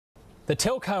The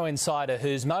telco insider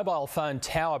whose mobile phone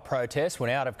tower protest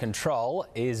went out of control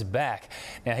is back.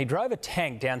 Now, he drove a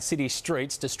tank down city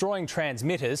streets, destroying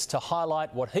transmitters to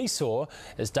highlight what he saw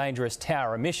as dangerous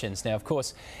tower emissions. Now, of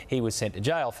course, he was sent to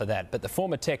jail for that, but the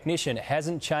former technician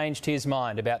hasn't changed his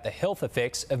mind about the health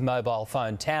effects of mobile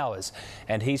phone towers,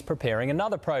 and he's preparing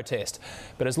another protest.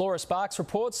 But as Laura Sparks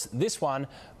reports, this one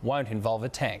won't involve a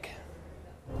tank.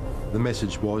 The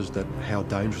message was that how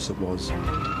dangerous it was.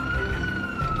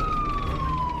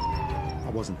 I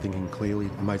wasn't thinking clearly.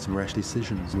 I made some rash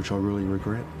decisions, which I really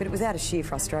regret. But it was out of sheer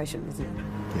frustration, wasn't it?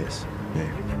 Yes,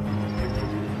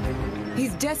 yeah.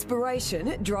 His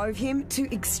desperation drove him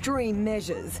to extreme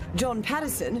measures. John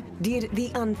Patterson did the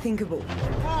unthinkable.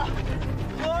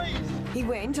 He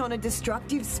went on a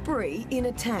destructive spree in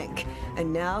a tank,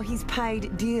 and now he's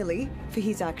paid dearly for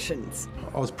his actions.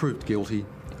 I was proved guilty,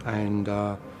 and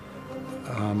I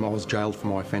was jailed for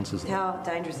my offences. How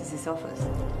dangerous is this office?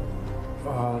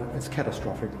 It's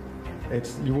catastrophic.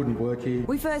 You wouldn't work here.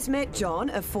 We first met John,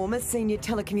 a former senior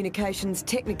telecommunications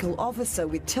technical officer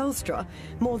with Telstra,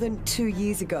 more than 2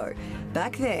 years ago.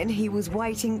 Back then, he was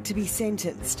waiting to be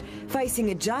sentenced,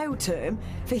 facing a jail term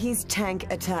for his tank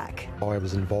attack. I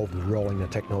was involved with rolling the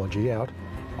technology out.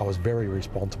 I was very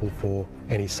responsible for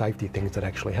any safety things that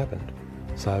actually happened.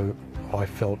 So I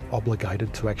felt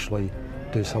obligated to actually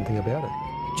do something about it.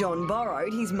 John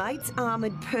borrowed his mate's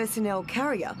armoured personnel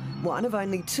carrier, one of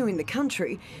only 2 in the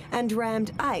country, and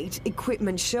rammed 8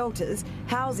 equipment shelters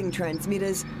housing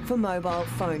transmitters for mobile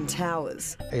phone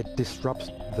towers. It disrupts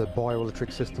the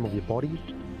bioelectric system of your body,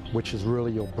 which is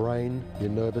really your brain, your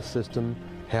nervous system,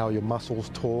 how your muscles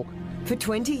talk. For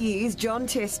 20 years, John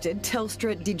tested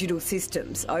Telstra digital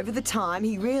systems. Over the time,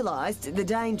 he realised the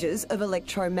dangers of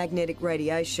electromagnetic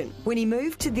radiation. When he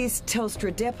moved to this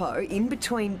Telstra depot in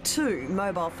between 2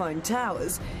 mobile phone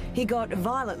towers, he got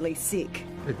violently sick.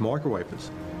 It microwaved us.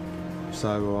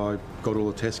 So I got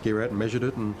all the test gear out and measured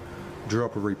it and drew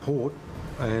up a report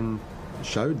and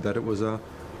showed that it was an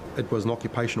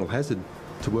occupational hazard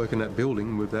to work in that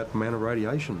building with that amount of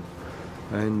radiation.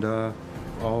 And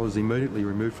I was immediately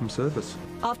removed from service.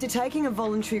 After taking a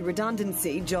voluntary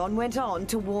redundancy, John went on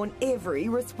to warn every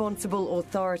responsible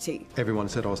authority. Everyone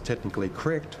said I was technically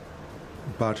correct,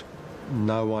 but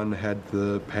no one had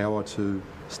the power to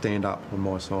stand up on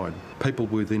my side. People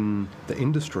within the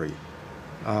industry,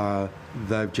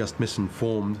 they've just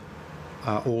misinformed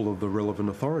all of the relevant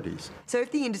authorities. So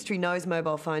if the industry knows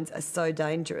mobile phones are so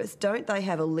dangerous, don't they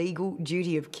have a legal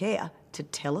duty of care to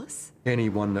tell us?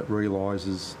 Anyone that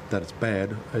realises that it's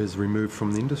bad is removed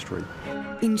from the industry.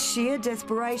 In sheer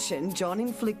desperation, John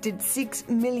inflicted $6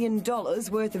 million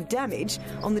worth of damage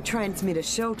on the transmitter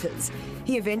shelters.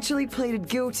 He eventually pleaded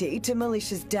guilty to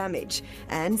malicious damage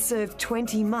and served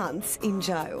 20 months in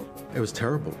jail. It was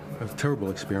terrible. It was a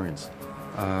terrible experience.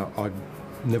 I'd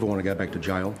never want to go back to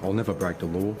jail. I'll never break the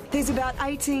law. There's about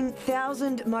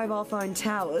 18,000 mobile phone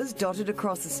towers dotted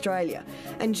across Australia,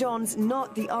 and John's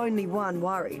not the only one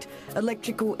worried.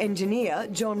 Electrical engineer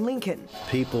John Lincoln.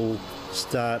 People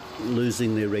start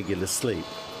losing their regular sleep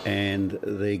and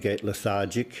they get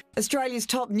lethargic. Australia's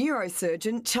top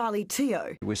neurosurgeon Charlie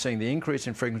Teo. We're seeing the increase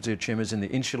in frequency of tumours in the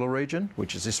insular region,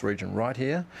 which is this region right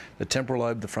here, the temporal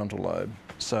lobe, the frontal lobe.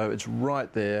 So it's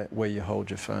right there where you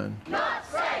hold your phone. Not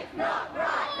safe, not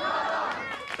right, not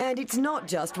on. And it's not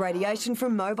just radiation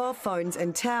from mobile phones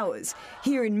and towers.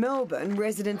 Here in Melbourne,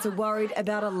 residents are worried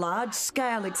about a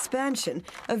large-scale expansion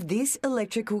of this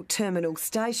electrical terminal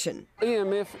station.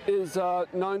 EMF is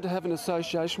known to have an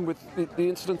association with the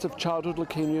incidence of childhood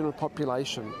leukaemia in a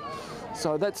population.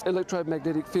 So that's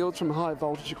electromagnetic fields from high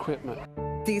voltage equipment.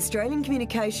 The Australian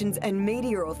Communications and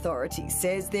Media Authority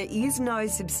says there is no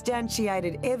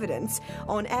substantiated evidence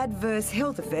on adverse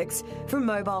health effects from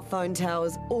mobile phone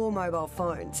towers or mobile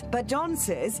phones. But John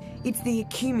says it's the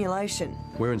accumulation.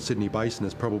 We're in Sydney Basin,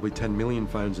 there's probably 10 million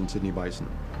phones in Sydney Basin.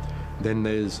 Then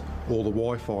there's all the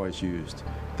Wi-Fi is used.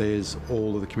 There's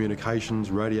all of the communications,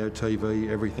 radio,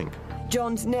 TV, everything.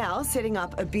 John's now setting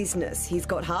up a business. He's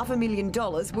got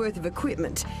 $500,000 worth of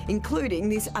equipment, including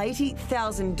this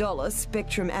 $80,000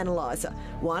 spectrum analyzer,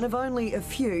 one of only a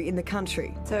few in the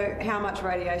country. So how much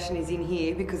radiation is in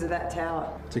here because of that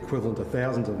tower? It's equivalent to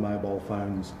thousands of mobile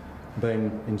phones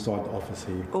being inside the office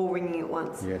here. All ringing at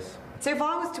once? Yes. So if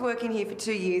I was to work in here for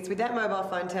 2 years with that mobile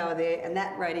phone tower there and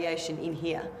that radiation in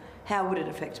here, how would it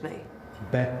affect me?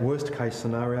 Worst case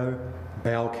scenario,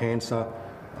 bowel cancer,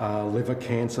 liver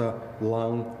cancer,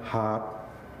 lung, heart,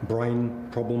 brain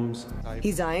problems.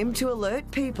 His aim to alert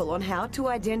people on how to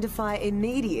identify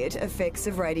immediate effects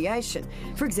of radiation,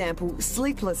 for example,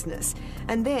 sleeplessness,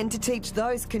 and then to teach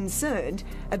those concerned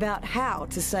about how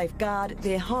to safeguard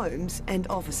their homes and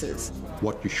offices.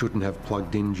 What you shouldn't have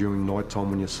plugged in during night time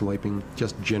when you're sleeping,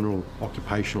 just general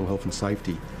occupational health and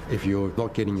safety. If you're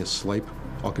not getting your sleep,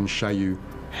 I can show you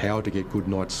how to get good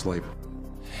night's sleep.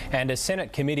 And a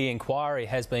Senate committee inquiry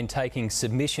has been taking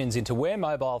submissions into where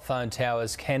mobile phone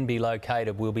towers can be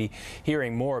located. We'll be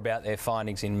hearing more about their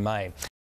findings in May.